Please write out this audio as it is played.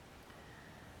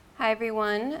Hi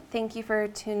everyone, thank you for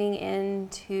tuning in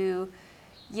to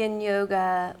Yin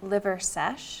Yoga Liver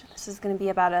Sesh. This is going to be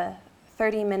about a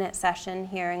 30-minute session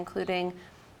here, including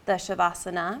the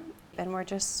Shavasana, and we're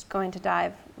just going to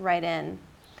dive right in.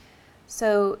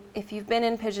 So if you've been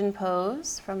in pigeon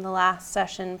pose from the last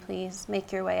session, please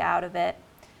make your way out of it.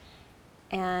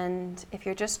 And if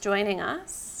you're just joining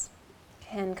us,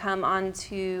 can come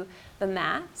onto the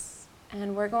mats.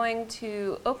 And we're going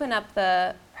to open up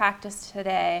the practice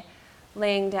today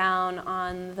laying down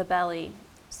on the belly.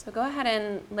 So go ahead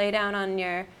and lay down on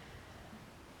your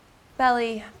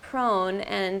belly prone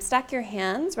and stack your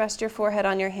hands. Rest your forehead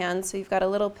on your hands so you've got a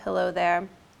little pillow there.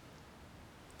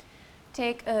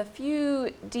 Take a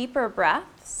few deeper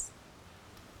breaths,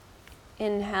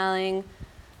 inhaling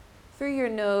through your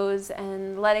nose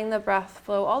and letting the breath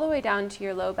flow all the way down to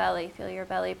your low belly. Feel your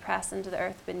belly press into the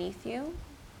earth beneath you.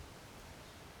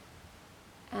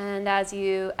 And as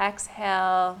you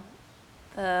exhale,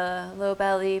 the low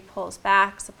belly pulls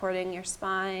back, supporting your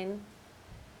spine.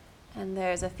 And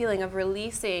there's a feeling of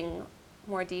releasing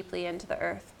more deeply into the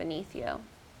earth beneath you.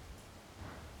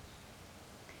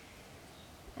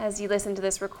 As you listen to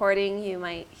this recording, you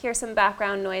might hear some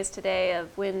background noise today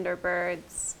of wind or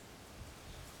birds.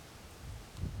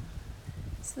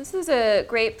 So this is a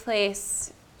great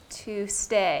place to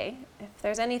stay. If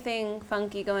there's anything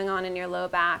funky going on in your low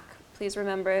back, please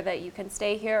remember that you can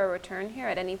stay here or return here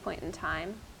at any point in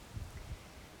time.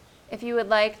 If you would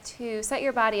like to set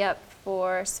your body up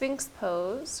for Sphinx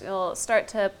pose, you'll start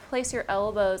to place your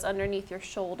elbows underneath your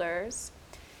shoulders.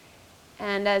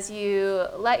 And as you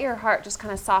let your heart just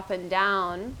kind of soften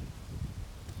down,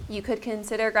 you could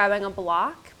consider grabbing a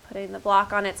block, putting the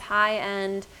block on its high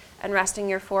end and resting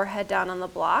your forehead down on the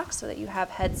block so that you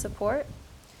have head support.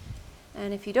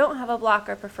 And if you don't have a block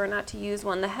or prefer not to use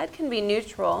one, the head can be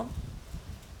neutral.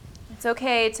 It's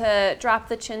okay to drop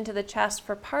the chin to the chest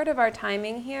for part of our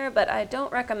timing here, but I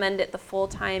don't recommend it the full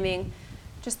timing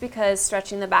just because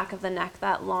stretching the back of the neck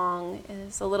that long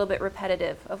is a little bit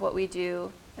repetitive of what we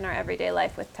do in our everyday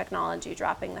life with technology,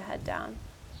 dropping the head down.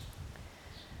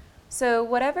 So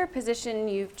whatever position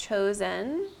you've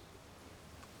chosen,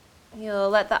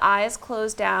 you'll let the eyes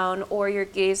close down or your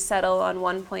gaze settle on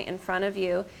one point in front of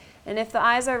you. And if the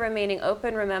eyes are remaining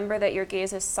open, remember that your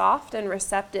gaze is soft and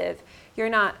receptive. You're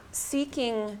not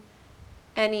seeking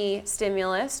any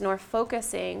stimulus nor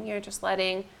focusing. You're just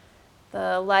letting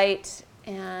the light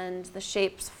and the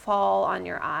shapes fall on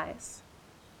your eyes.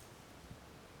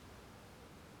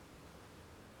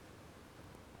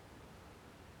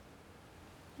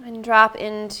 And drop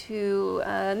into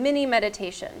a mini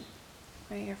meditation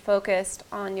where you're focused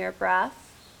on your breath.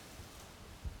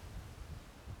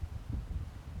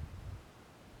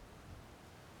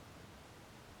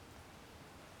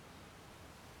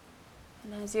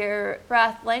 And as your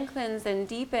breath lengthens and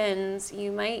deepens,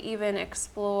 you might even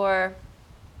explore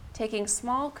taking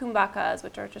small kumbhakas,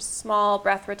 which are just small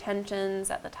breath retentions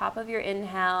at the top of your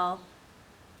inhale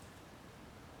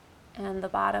and the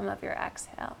bottom of your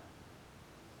exhale.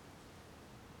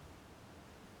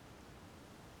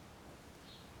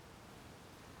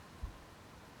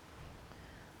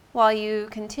 While you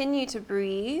continue to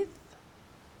breathe,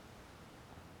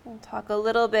 we'll talk a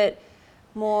little bit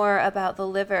more about the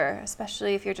liver,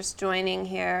 especially if you're just joining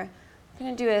here. I'm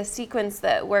going to do a sequence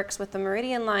that works with the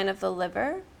meridian line of the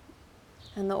liver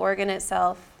and the organ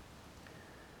itself.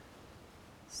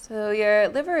 So your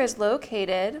liver is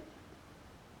located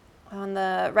on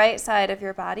the right side of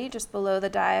your body, just below the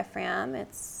diaphragm.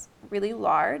 It's really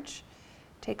large,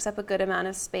 takes up a good amount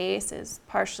of space, is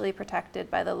partially protected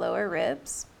by the lower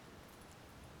ribs.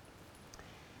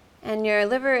 And your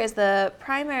liver is the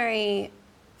primary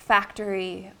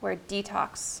factory where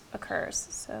detox occurs.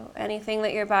 So anything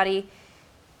that your body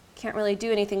can't really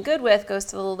do anything good with goes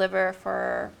to the liver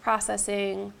for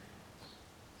processing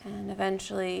and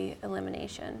eventually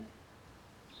elimination.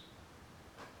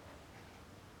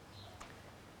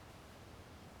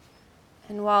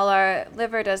 And while our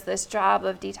liver does this job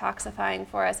of detoxifying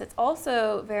for us, it's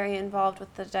also very involved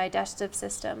with the digestive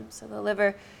system. So the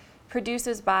liver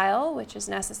produces bile, which is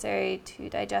necessary to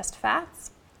digest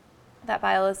fats. That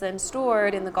bile is then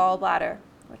stored in the gallbladder,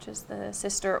 which is the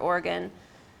sister organ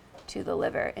to the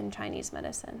liver in Chinese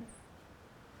medicine.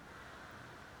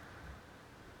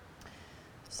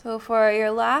 So for your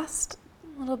last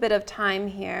little bit of time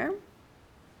here,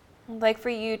 I'd like for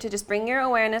you to just bring your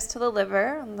awareness to the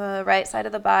liver on the right side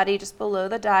of the body, just below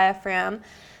the diaphragm.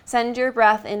 Send your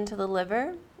breath into the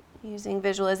liver using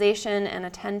visualization and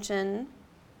attention.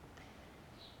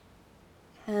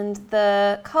 And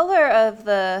the color of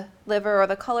the liver, or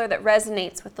the color that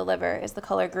resonates with the liver, is the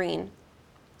color green.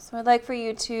 So I'd like for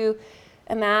you to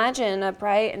imagine a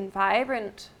bright and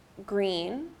vibrant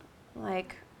green,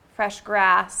 like fresh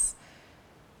grass,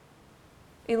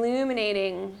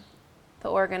 illuminating the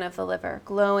organ of the liver,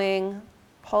 glowing,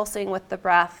 pulsing with the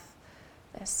breath,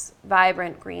 this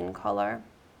vibrant green color.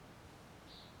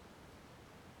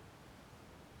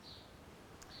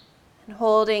 And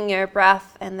holding your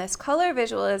breath and this color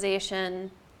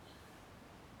visualization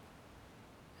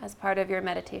as part of your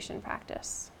meditation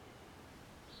practice.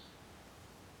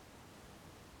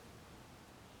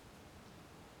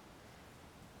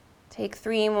 Take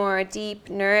 3 more deep,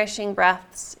 nourishing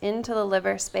breaths into the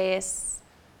liver space.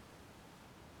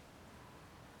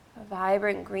 A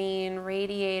vibrant green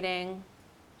radiating.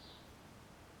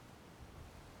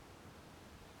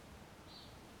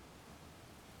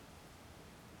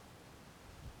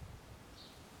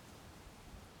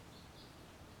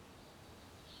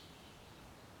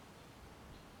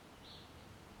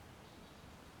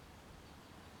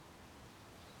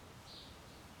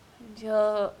 And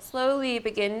you'll slowly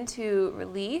begin to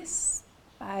release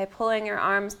by pulling your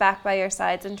arms back by your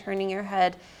sides and turning your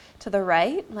head to the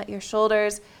right. Let your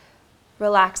shoulders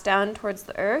relax down towards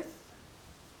the earth.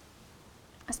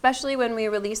 Especially when we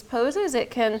release poses,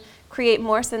 it can create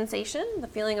more sensation, the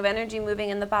feeling of energy moving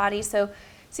in the body. So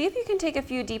see if you can take a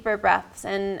few deeper breaths.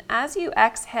 And as you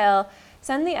exhale,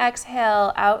 send the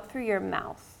exhale out through your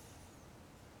mouth.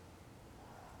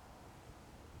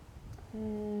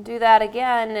 Do that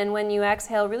again, and when you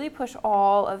exhale, really push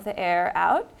all of the air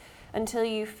out until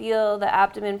you feel the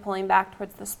abdomen pulling back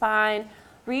towards the spine,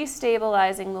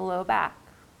 restabilizing the low back.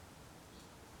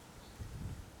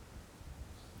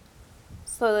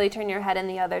 Slowly turn your head in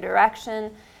the other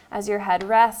direction. As your head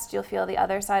rests, you'll feel the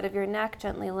other side of your neck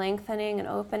gently lengthening and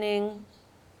opening.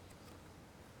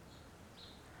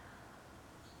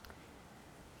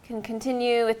 You can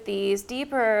continue with these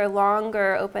deeper,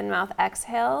 longer open mouth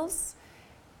exhales.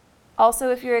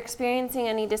 Also, if you're experiencing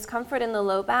any discomfort in the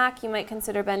low back, you might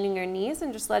consider bending your knees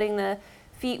and just letting the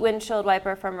feet windshield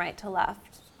wiper from right to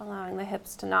left, allowing the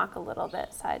hips to knock a little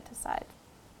bit side to side.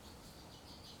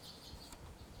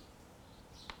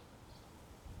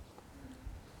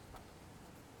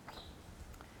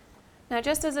 Now,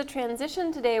 just as a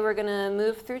transition today, we're going to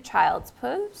move through child's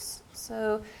pose.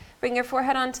 So bring your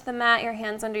forehead onto the mat, your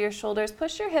hands under your shoulders,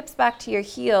 push your hips back to your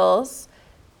heels.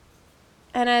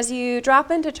 And as you drop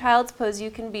into child's pose,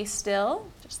 you can be still,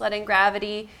 just letting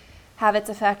gravity have its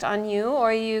effect on you,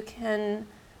 or you can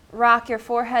rock your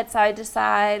forehead side to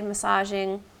side,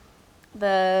 massaging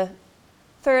the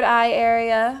third eye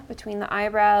area between the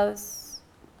eyebrows,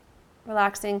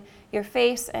 relaxing your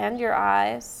face and your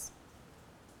eyes.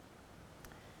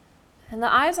 And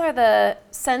the eyes are the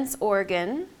sense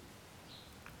organ,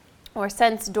 or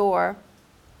sense door,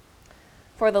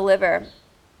 for the liver.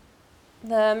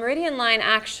 The meridian line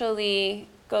actually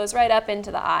goes right up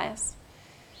into the eyes.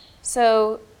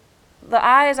 So the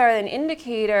eyes are an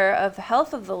indicator of the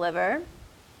health of the liver.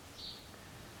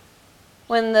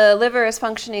 When the liver is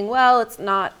functioning well, it's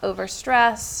not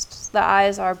overstressed. The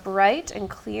eyes are bright and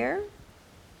clear.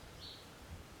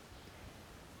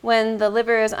 When the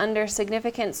liver is under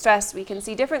significant stress, we can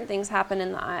see different things happen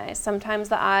in the eyes. Sometimes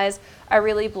the eyes are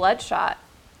really bloodshot.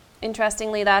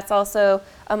 Interestingly, that's also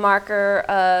a marker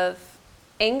of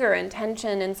anger and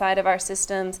tension inside of our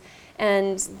systems,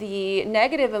 and the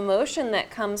negative emotion that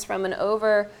comes from an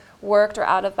overworked or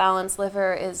out of balance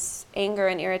liver is anger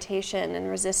and irritation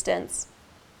and resistance.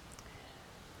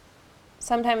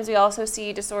 Sometimes we also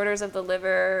see disorders of the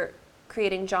liver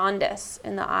creating jaundice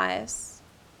in the eyes.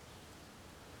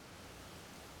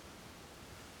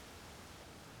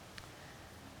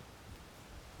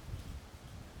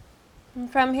 And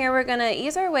from here, we're going to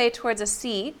ease our way towards a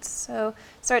seat. So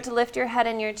start to lift your head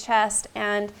and your chest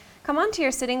and come onto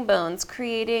your sitting bones,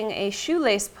 creating a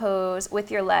shoelace pose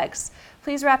with your legs.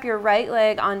 Please wrap your right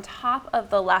leg on top of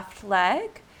the left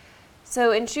leg.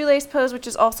 So in shoelace pose, which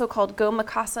is also called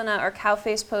Gomukhasana or cow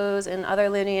face pose in other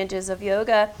lineages of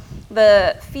yoga,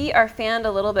 the feet are fanned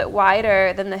a little bit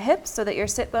wider than the hips so that your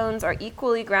sit bones are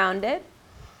equally grounded.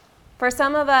 For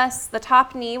some of us, the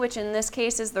top knee, which in this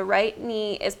case is the right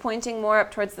knee, is pointing more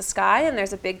up towards the sky, and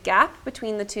there's a big gap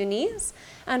between the two knees.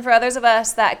 And for others of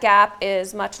us, that gap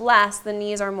is much less. The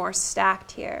knees are more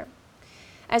stacked here.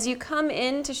 As you come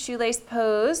into shoelace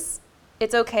pose,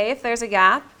 it's okay if there's a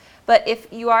gap, but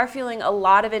if you are feeling a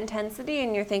lot of intensity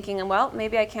and you're thinking, well,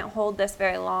 maybe I can't hold this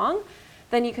very long,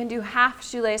 then you can do half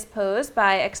shoelace pose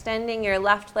by extending your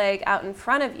left leg out in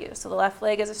front of you. So the left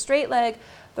leg is a straight leg,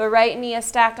 the right knee is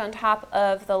stacked on top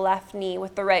of the left knee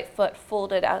with the right foot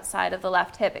folded outside of the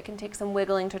left hip. It can take some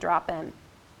wiggling to drop in.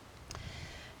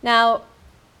 Now,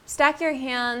 Stack your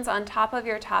hands on top of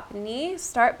your top knee.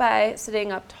 Start by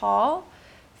sitting up tall.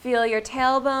 Feel your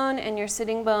tailbone and your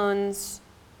sitting bones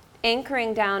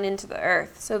anchoring down into the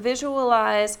earth. So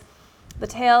visualize the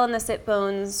tail and the sit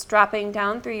bones dropping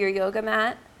down through your yoga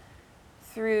mat,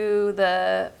 through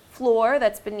the floor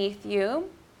that's beneath you.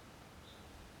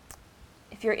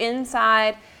 If you're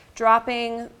inside,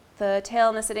 dropping the tail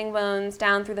and the sitting bones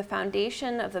down through the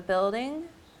foundation of the building,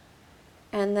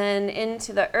 and then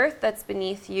into the earth that's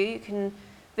beneath you. You can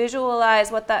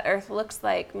visualize what that earth looks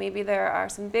like. Maybe there are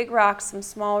some big rocks, some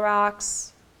small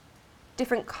rocks,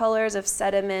 different colors of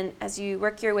sediment. As you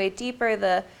work your way deeper,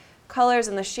 the colors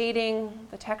and the shading,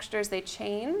 the textures, they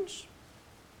change.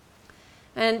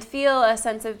 And feel a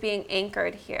sense of being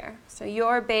anchored here. So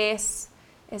your base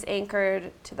is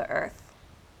anchored to the earth.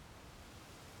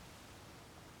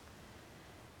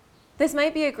 This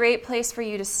might be a great place for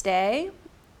you to stay.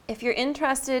 If you're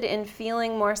interested in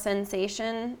feeling more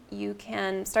sensation, you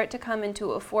can start to come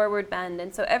into a forward bend.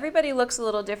 And so everybody looks a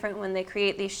little different when they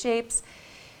create these shapes.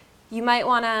 You might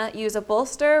want to use a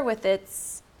bolster with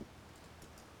its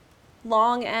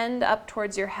long end up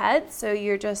towards your head. So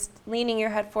you're just leaning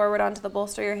your head forward onto the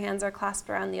bolster. Your hands are clasped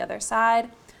around the other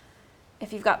side.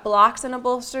 If you've got blocks in a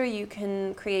bolster, you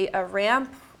can create a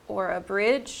ramp or a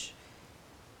bridge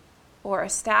or a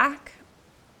stack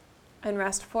and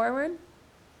rest forward.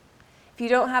 If you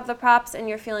don't have the props and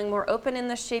you're feeling more open in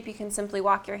this shape, you can simply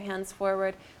walk your hands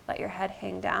forward, let your head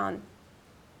hang down.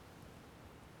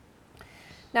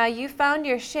 Now you found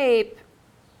your shape,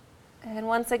 and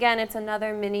once again, it's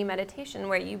another mini meditation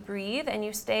where you breathe and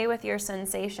you stay with your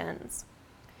sensations.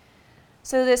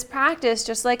 So this practice,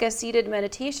 just like a seated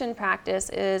meditation practice,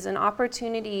 is an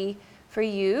opportunity for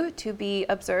you to be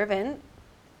observant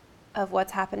of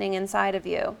what's happening inside of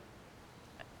you.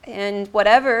 And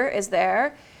whatever is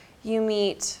there, you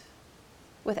meet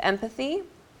with empathy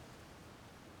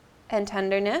and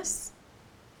tenderness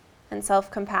and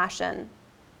self-compassion.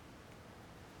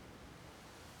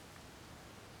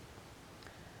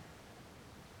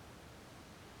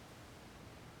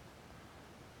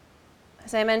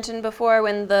 As I mentioned before,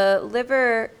 when the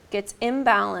liver gets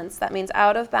imbalanced, that means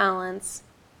out of balance,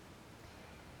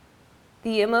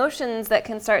 the emotions that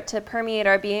can start to permeate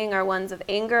our being are ones of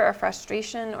anger or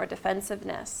frustration or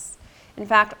defensiveness. In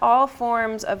fact, all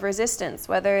forms of resistance,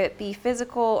 whether it be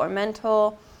physical or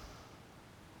mental,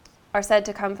 are said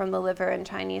to come from the liver in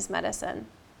Chinese medicine.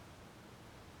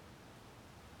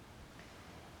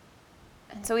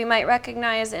 And so we might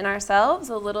recognize in ourselves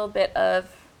a little bit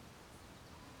of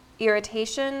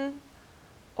irritation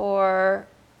or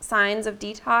signs of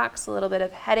detox, a little bit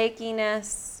of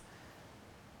headachiness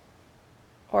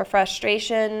or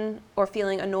frustration or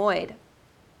feeling annoyed.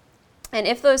 And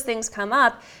if those things come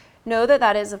up, know that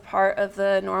that is a part of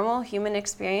the normal human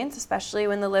experience, especially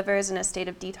when the liver is in a state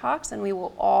of detox, and we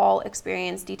will all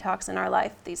experience detox in our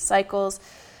life. These cycles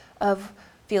of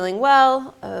feeling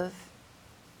well, of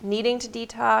needing to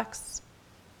detox.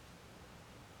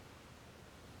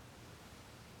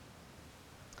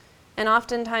 And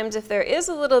oftentimes, if there is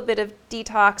a little bit of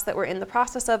detox that we're in the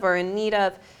process of or in need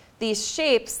of, these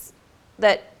shapes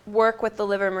that work with the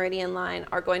liver meridian line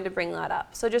are going to bring that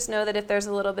up. So just know that if there's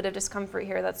a little bit of discomfort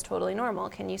here, that's totally normal.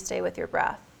 Can you stay with your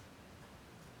breath?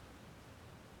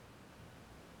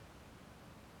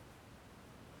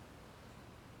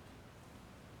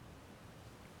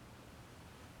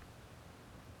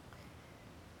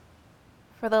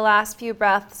 For the last few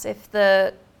breaths, if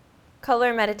the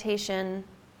color meditation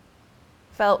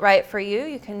felt right for you,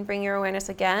 you can bring your awareness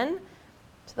again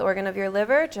to the organ of your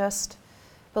liver, just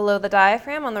below the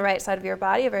diaphragm on the right side of your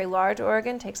body. A very large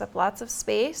organ, takes up lots of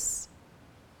space.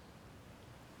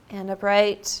 And a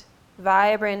bright,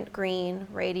 vibrant green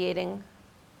radiating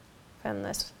from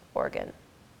this organ.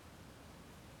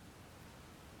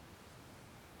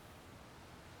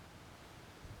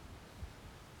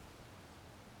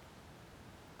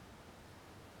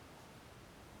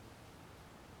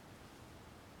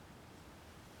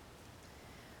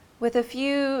 With a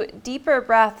few deeper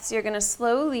breaths, you're going to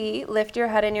slowly lift your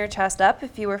head and your chest up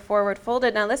if you were forward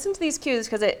folded. Now listen to these cues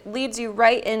because it leads you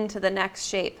right into the next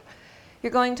shape.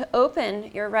 You're going to open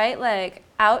your right leg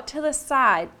out to the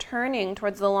side, turning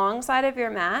towards the long side of your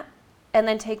mat, and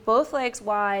then take both legs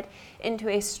wide into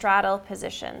a straddle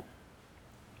position.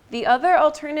 The other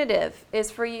alternative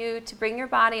is for you to bring your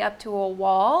body up to a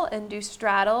wall and do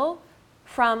straddle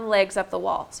from legs up the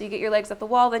wall. So you get your legs up the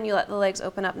wall, then you let the legs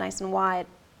open up nice and wide.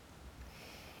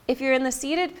 If you're in the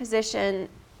seated position,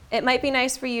 it might be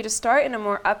nice for you to start in a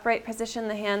more upright position,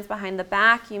 the hands behind the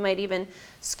back. You might even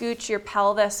scooch your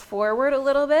pelvis forward a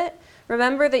little bit.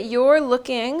 Remember that you're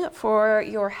looking for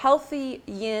your healthy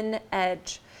yin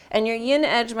edge, and your yin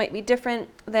edge might be different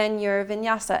than your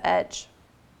vinyasa edge.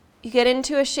 You get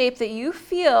into a shape that you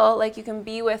feel like you can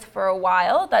be with for a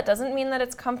while. That doesn't mean that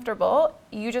it's comfortable.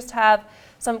 You just have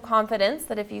some confidence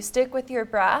that if you stick with your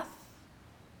breath,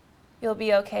 you'll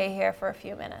be okay here for a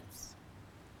few minutes.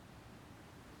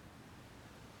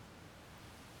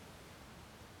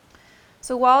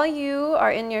 So while you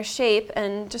are in your shape,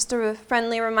 and just a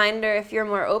friendly reminder, if you're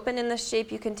more open in this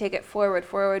shape, you can take it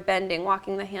forward bending,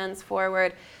 walking the hands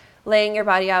forward, laying your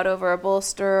body out over a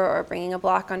bolster, or bringing a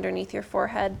block underneath your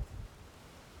forehead.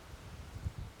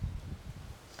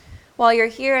 While you're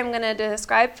here, I'm going to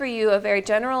describe for you a very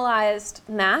generalized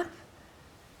map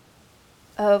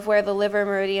of where the liver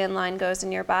meridian line goes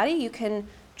in your body. You can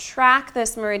track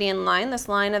this meridian line, this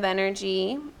line of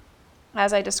energy,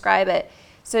 as I describe it.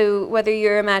 So whether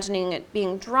you're imagining it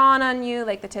being drawn on you,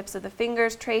 like the tips of the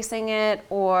fingers tracing it,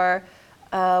 or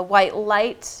a white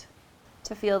light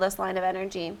to feel this line of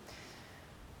energy.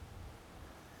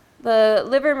 The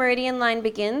liver meridian line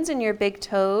begins in your big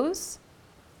toes.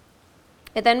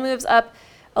 It then moves up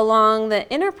along the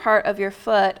inner part of your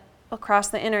foot, across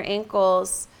the inner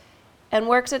ankles, and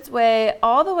works its way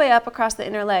all the way up across the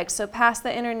inner legs. So past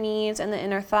the inner knees and the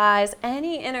inner thighs.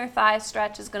 Any inner thigh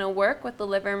stretch is going to work with the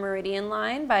liver meridian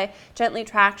line by gently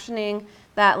tractioning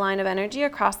that line of energy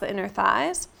across the inner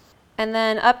thighs. And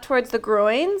then up towards the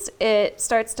groins, it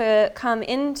starts to come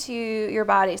into your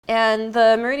body. And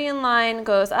the meridian line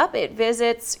goes up, it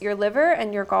visits your liver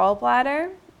and your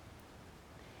gallbladder.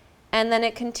 And then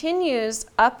it continues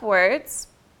upwards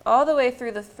all the way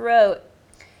through the throat.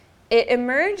 It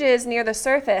emerges near the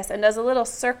surface and does a little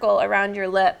circle around your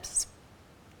lips.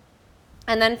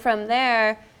 And then from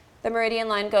there, the meridian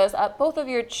line goes up both of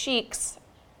your cheeks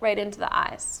right into the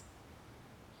eyes.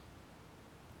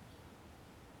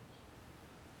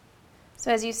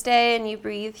 So as you stay and you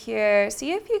breathe here,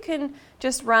 see if you can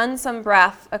just run some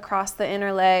breath across the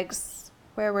inner legs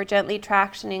where we're gently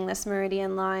tractioning this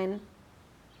meridian line.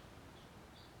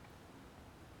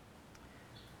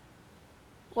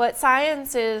 What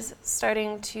science is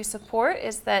starting to support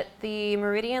is that the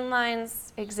meridian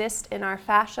lines exist in our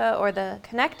fascia, or the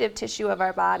connective tissue of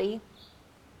our body.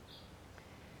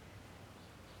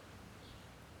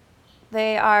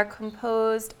 They are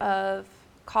composed of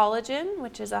collagen,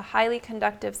 which is a highly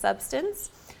conductive substance.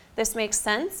 This makes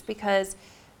sense because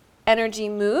energy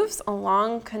moves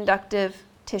along conductive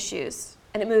tissues,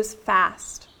 and it moves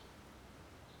fast.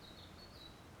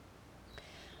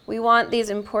 We want these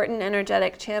important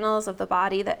energetic channels of the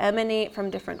body that emanate from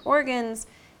different organs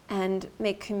and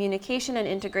make communication and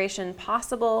integration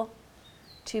possible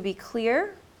to be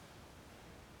clear.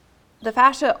 The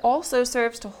fascia also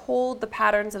serves to hold the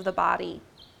patterns of the body.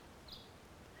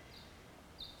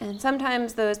 And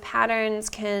sometimes those patterns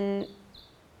can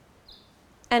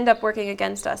end up working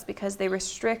against us because they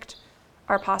restrict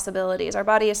our possibilities. Our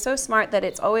body is so smart that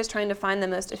it's always trying to find the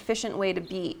most efficient way to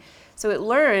be. So it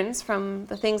learns from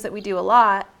the things that we do a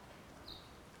lot,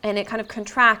 and it kind of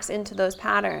contracts into those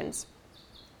patterns.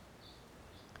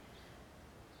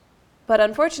 But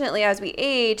unfortunately, as we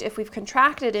age, if we've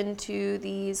contracted into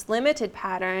these limited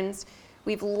patterns,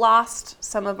 we've lost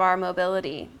some of our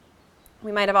mobility.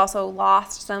 We might have also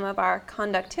lost some of our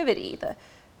conductivity, the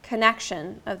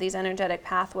connection of these energetic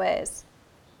pathways.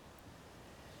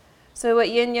 So what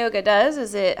Yin Yoga does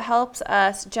is it helps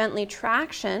us gently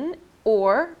traction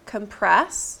or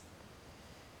compress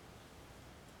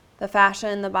the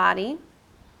fascia in the body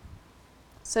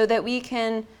so that we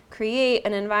can create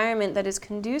an environment that is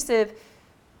conducive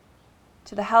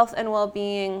to the health and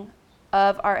well-being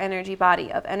of our energy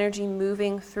body, of energy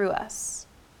moving through us,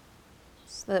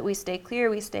 so that we stay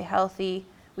clear, we stay healthy,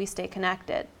 we stay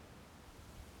connected.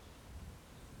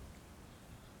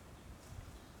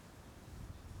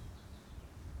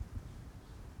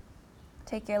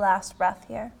 Take your last breath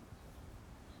here.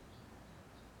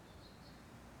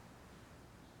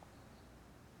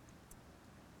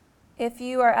 If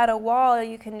you are at a wall,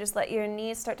 you can just let your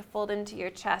knees start to fold into your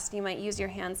chest. You might use your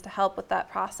hands to help with that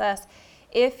process.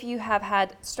 If you have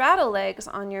had straddle legs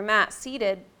on your mat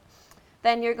seated,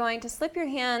 then you're going to slip your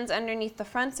hands underneath the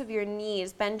fronts of your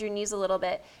knees, bend your knees a little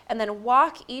bit, and then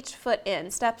walk each foot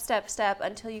in, step, step, step,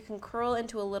 until you can curl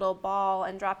into a little ball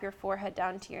and drop your forehead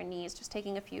down to your knees, just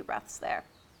taking a few breaths there.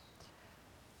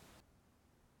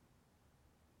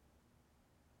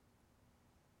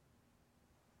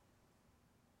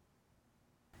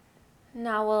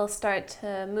 Now we'll start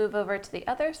to move over to the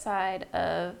other side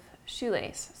of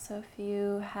shoelace. So if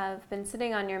you have been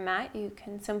sitting on your mat, you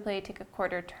can simply take a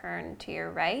quarter turn to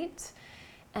your right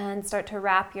And start to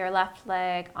wrap your left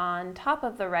leg on top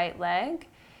of the right leg.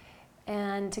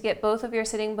 And to get both of your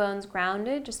sitting bones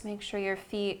grounded, just make sure your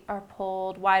feet are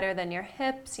pulled wider than your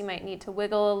hips. You might need to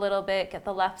wiggle a little bit, get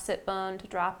the left sit bone to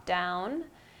drop down.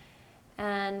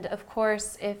 And of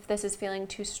course, if this is feeling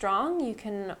too strong, you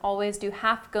can always do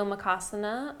half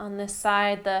Gomukhasana. On this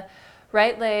side, the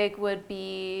right leg would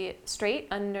be straight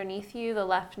underneath you, the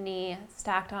left knee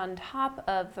stacked on top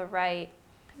of the right.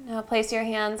 Now place your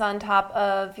hands on top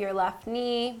of your left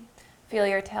knee. Feel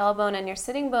your tailbone and your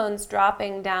sitting bones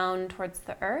dropping down towards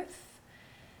the earth.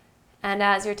 And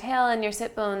as your tail and your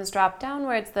sit bones drop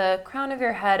downwards, the crown of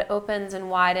your head opens and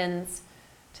widens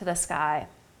to the sky.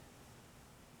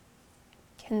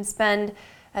 You can spend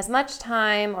as much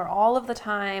time or all of the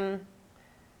time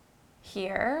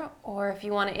here, or if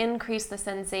you want to increase the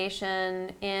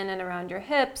sensation in and around your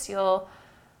hips, you'll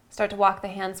start to walk the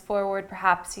hands forward.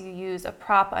 Perhaps you use a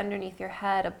prop underneath your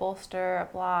head, a bolster, a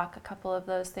block, a couple of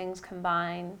those things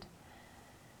combined.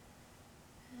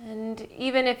 And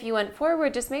even if you went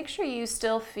forward, just make sure you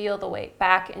still feel the weight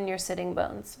back in your sitting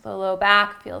bones. The low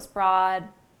back feels broad.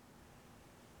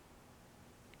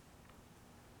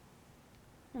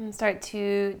 And start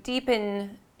to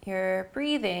deepen your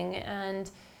breathing.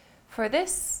 And for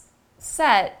this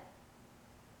set,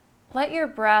 let your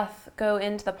breath go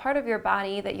into the part of your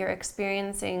body that you're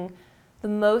experiencing the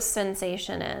most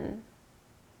sensation in.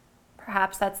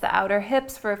 Perhaps that's the outer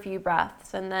hips for a few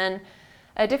breaths, and then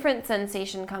a different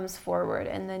sensation comes forward,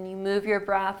 and then you move your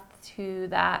breath to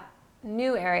that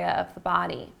new area of the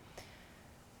body.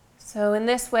 So in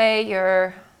this way,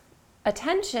 your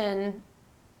attention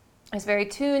is very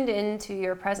tuned into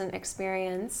your present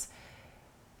experience,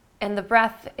 and the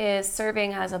breath is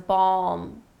serving as a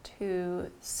balm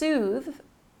to soothe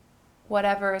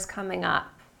whatever is coming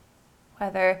up,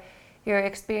 whether your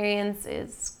experience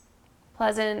is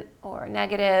pleasant or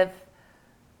negative,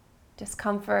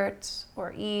 discomfort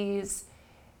or ease.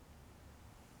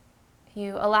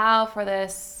 You allow for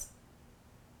this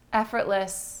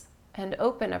effortless and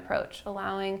open approach,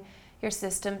 allowing your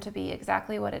system to be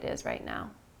exactly what it is right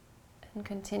now, and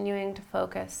continuing to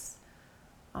focus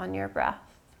on your breath.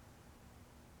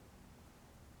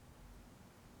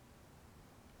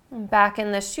 Back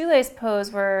in the shoelace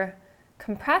pose, we're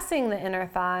compressing the inner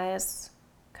thighs,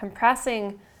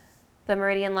 compressing the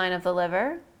meridian line of the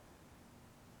liver.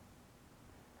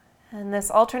 And this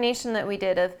alternation that we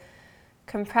did of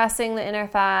compressing the inner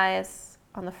thighs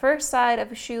on the first side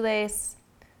of a shoelace,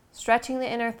 stretching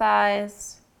the inner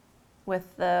thighs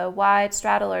with the wide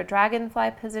straddle or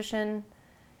dragonfly position,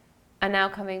 and now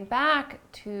coming back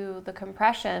to the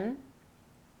compression,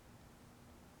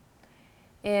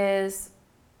 is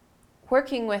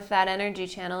working with that energy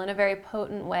channel in a very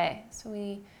potent way. So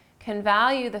we can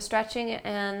value the stretching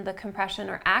and the compression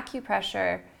or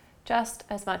acupressure just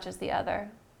as much as the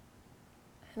other.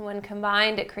 And when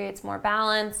combined, it creates more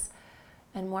balance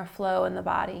and more flow in the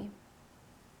body.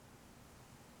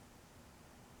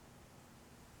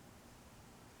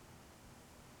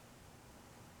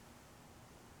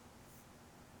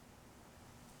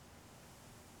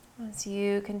 As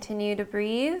you continue to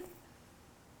breathe,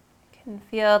 you can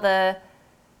feel the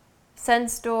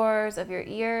sense doors of your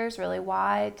ears really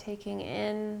wide, taking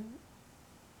in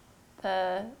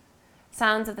the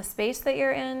sounds of the space that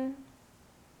you're in.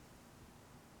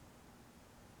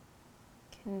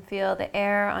 You can feel the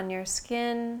air on your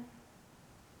skin.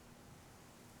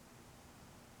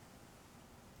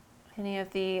 Any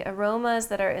of the aromas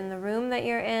that are in the room that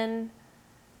you're in.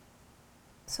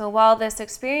 So while this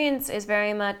experience is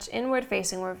very much inward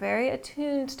facing, we're very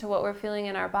attuned to what we're feeling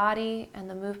in our body and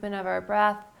the movement of our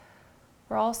breath.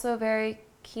 We're also very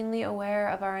keenly aware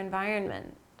of our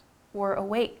environment. We're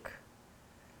awake.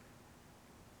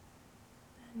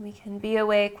 And we can be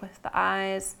awake with the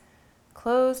eyes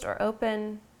closed or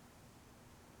open.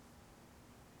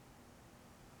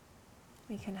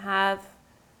 We can have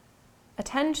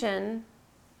attention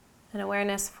and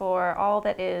awareness for all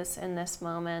that is in this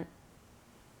moment.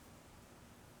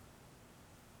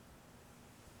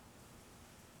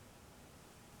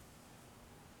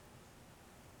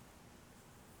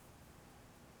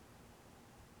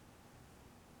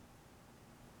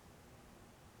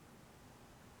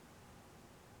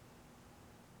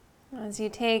 As you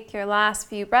take your last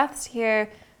few breaths here,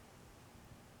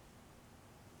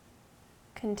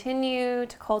 continue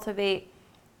to cultivate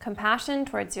compassion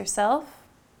towards yourself.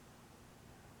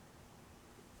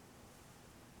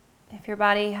 If your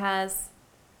body has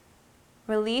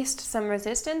released some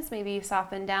resistance, maybe you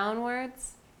soften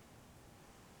downwards.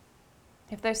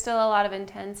 If there's still a lot of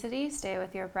intensity, stay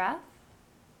with your breath.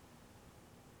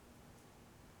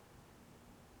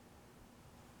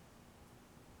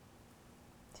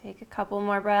 Take a couple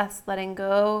more breaths, letting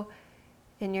go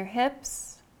in your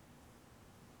hips.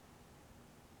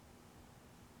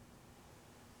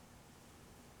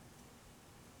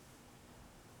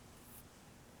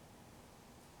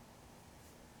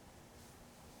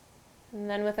 And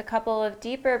then with a couple of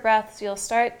deeper breaths, you'll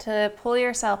start to pull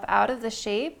yourself out of the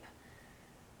shape,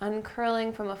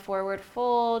 uncurling from a forward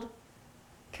fold,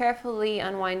 carefully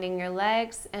unwinding your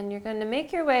legs, and you're going to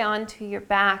make your way onto your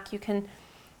back. You can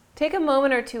take a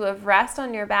moment or two of rest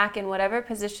on your back in whatever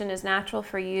position is natural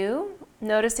for you,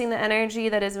 noticing the energy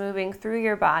that is moving through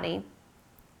your body.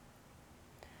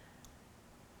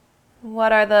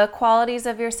 What are the qualities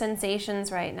of your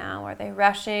sensations right now? Are they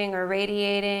rushing or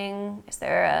radiating? Is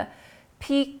there a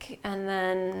peak and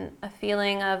then a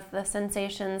feeling of the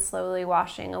sensation slowly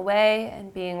washing away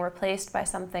and being replaced by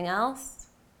something else?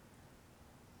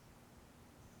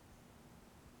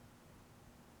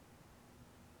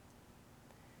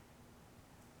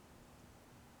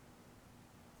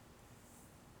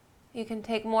 You can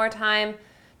take more time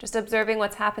just observing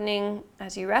what's happening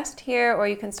as you rest here, or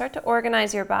you can start to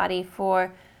organize your body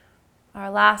for our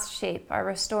last shape, our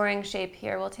restoring shape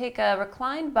here. We'll take a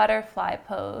reclined butterfly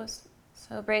pose.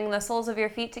 So bring the soles of your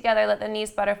feet together, let the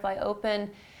knees butterfly open.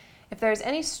 If there's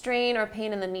any strain or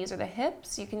pain in the knees or the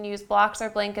hips, you can use blocks or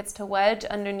blankets to wedge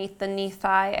underneath the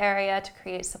knee-thigh area to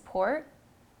create support.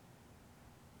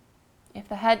 If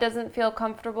the head doesn't feel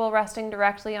comfortable resting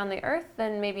directly on the earth,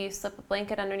 then maybe you slip a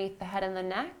blanket underneath the head and the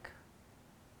neck.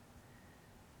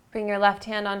 Bring your left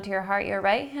hand onto your heart, your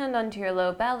right hand onto your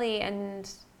low belly,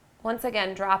 and once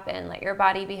again, drop in. Let your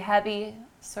body be heavy.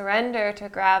 Surrender to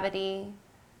gravity.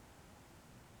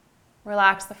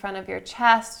 Relax the front of your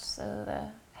chest so the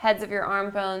heads of your arm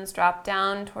bones drop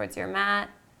down towards your mat.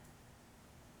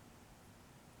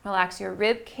 Relax your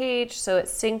rib cage so it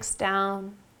sinks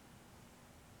down.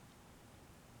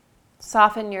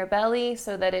 Soften your belly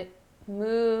so that it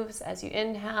moves as you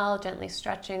inhale, gently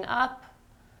stretching up.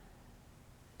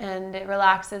 And it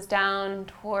relaxes down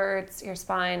towards your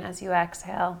spine as you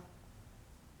exhale.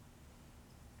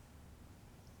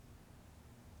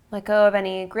 Let go of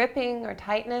any gripping or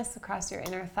tightness across your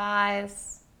inner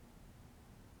thighs.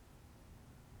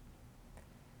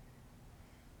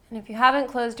 And if you haven't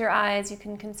closed your eyes, you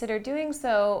can consider doing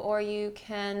so, or you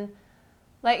can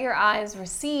let your eyes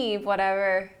receive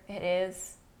whatever it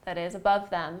is that is above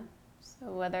them. So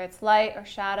whether it's light or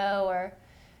shadow or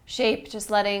shape, just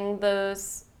letting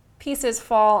those pieces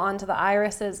fall onto the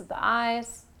irises of the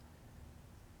eyes.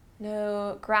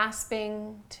 No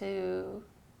grasping to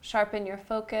sharpen your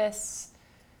focus,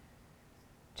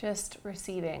 just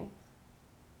receiving.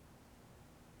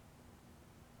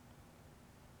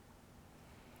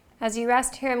 As you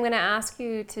rest here, I'm going to ask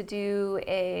you to do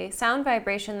a sound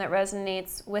vibration that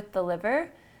resonates with the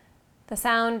liver. The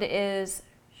sound is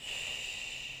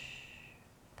shh.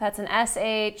 That's an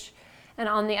SH. And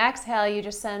on the exhale, you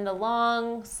just send a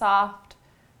long, soft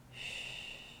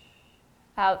shh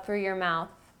out through your mouth.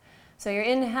 So your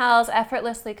inhales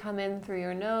effortlessly come in through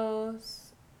your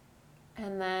nose,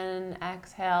 and then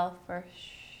exhale for shh.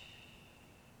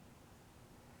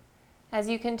 As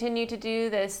you continue to do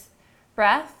this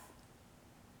breath,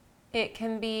 it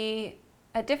can be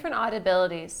at different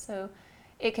audibilities. So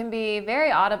it can be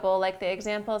very audible, like the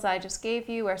examples I just gave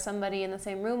you, where somebody in the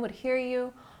same room would hear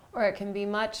you, or it can be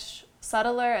much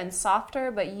subtler and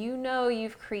softer, but you know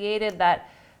you've created that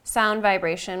sound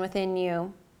vibration within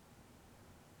you.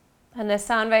 And this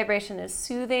sound vibration is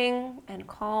soothing and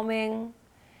calming.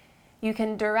 You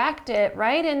can direct it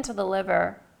right into the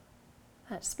liver,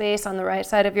 that space on the right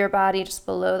side of your body, just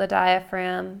below the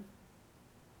diaphragm.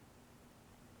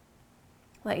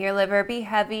 Let your liver be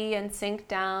heavy and sink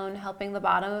down, helping the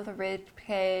bottom of the rib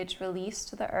cage release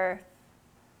to the earth.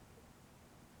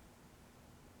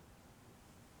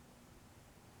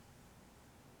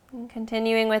 And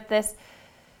continuing with this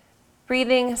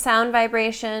breathing sound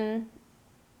vibration,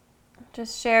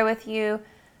 just share with you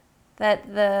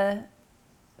that the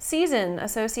season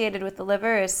associated with the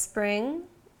liver is spring,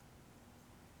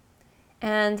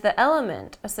 and the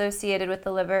element associated with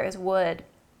the liver is wood.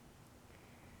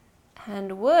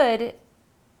 And wood,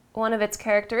 one of its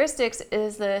characteristics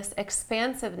is this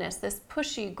expansiveness, this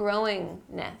pushy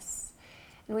growingness.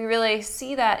 And we really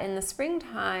see that in the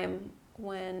springtime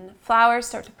when flowers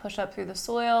start to push up through the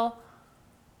soil,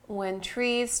 when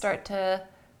trees start to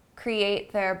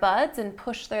create their buds and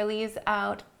push their leaves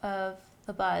out of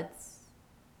the buds.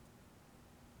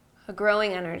 A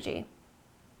growing energy.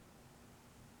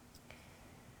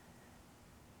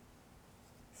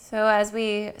 So as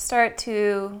we start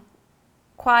to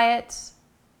quiet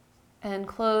and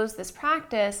close this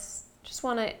practice, just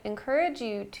want to encourage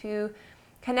you to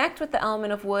connect with the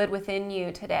element of wood within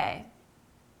you today.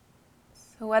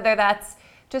 So whether that's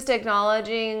just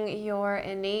acknowledging your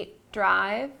innate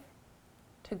drive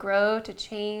to grow, to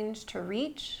change, to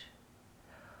reach,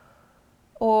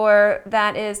 or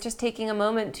that is just taking a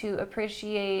moment to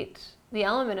appreciate the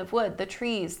element of wood, the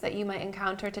trees that you might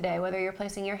encounter today, whether you're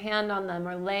placing your hand on them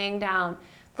or laying down,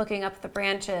 looking up at the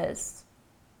branches.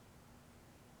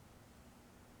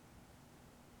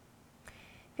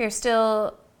 If you're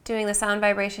still doing the sound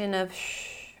vibration of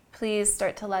shh, please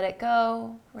start to let it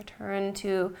go. Return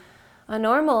to a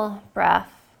normal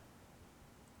breath.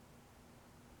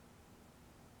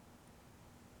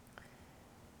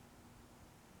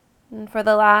 And for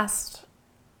the last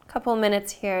couple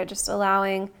minutes here, just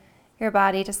allowing your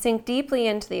body to sink deeply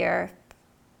into the earth,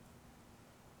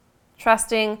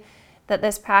 trusting that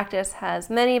this practice has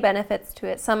many benefits to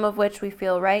it, some of which we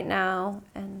feel right now,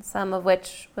 and some of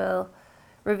which will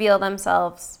reveal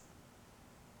themselves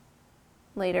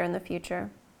later in the future.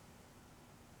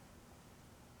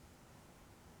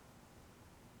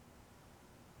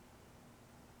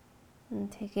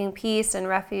 And taking peace and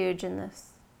refuge in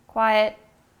this quiet,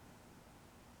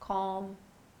 calm,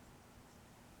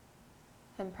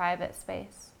 and private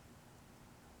space.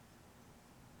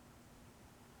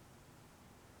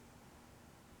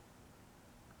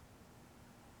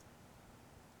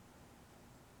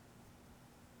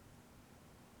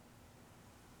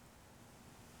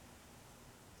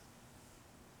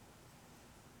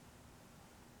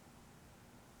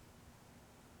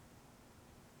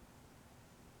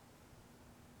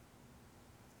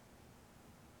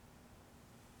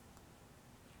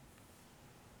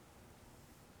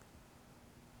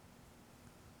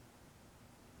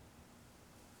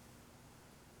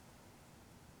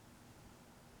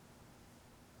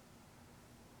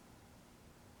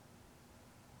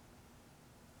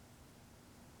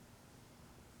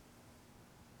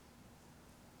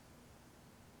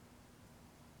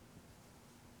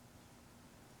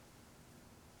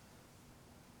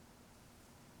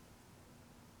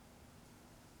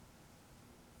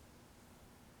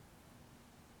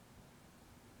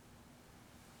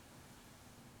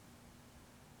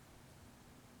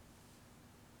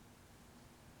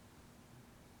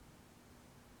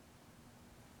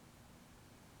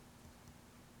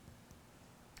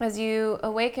 As you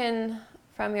awaken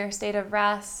from your state of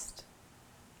rest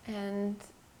and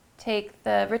take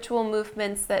the ritual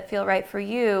movements that feel right for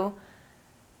you,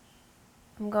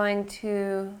 I'm going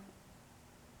to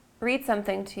read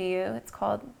something to you. It's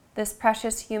called This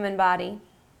Precious Human Body.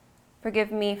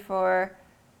 Forgive me for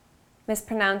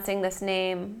mispronouncing this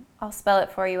name. I'll spell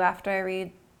it for you after I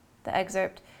read the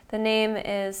excerpt. The name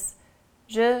is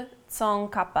Je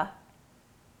Tsongkhapa.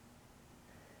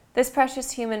 This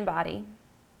precious human body.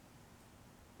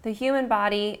 The human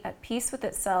body, at peace with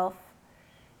itself,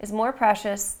 is more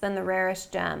precious than the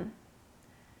rarest gem.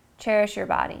 Cherish your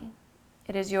body.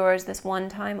 It is yours this one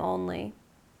time only.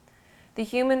 The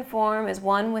human form is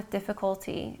one with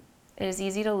difficulty. It is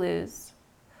easy to lose.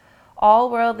 All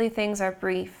worldly things are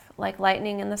brief, like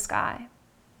lightning in the sky.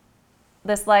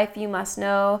 This life you must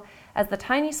know as the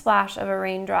tiny splash of a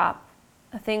raindrop,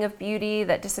 a thing of beauty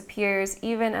that disappears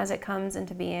even as it comes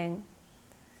into being.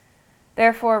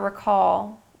 Therefore,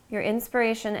 recall your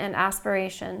inspiration and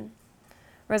aspiration.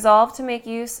 Resolve to make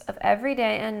use of every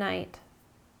day and night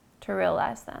to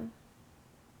realize them.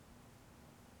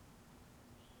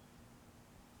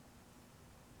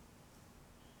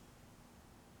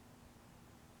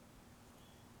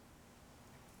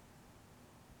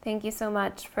 Thank you so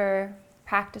much for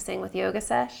practicing with Yoga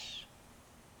Sesh.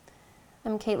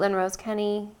 I'm Caitlin Rose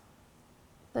Kenny.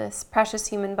 This Precious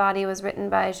Human Body was written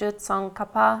by Je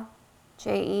Tsongkhapa.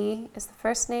 J-E is the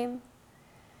first name.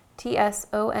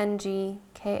 T-S-O-N-G-K-A-P-A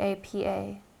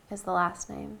is the last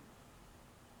name.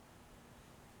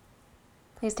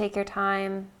 Please take your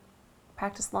time.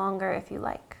 Practice longer if you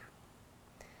like.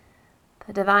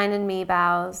 The divine in me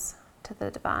bows to the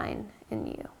divine in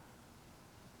you.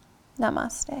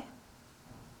 Namaste.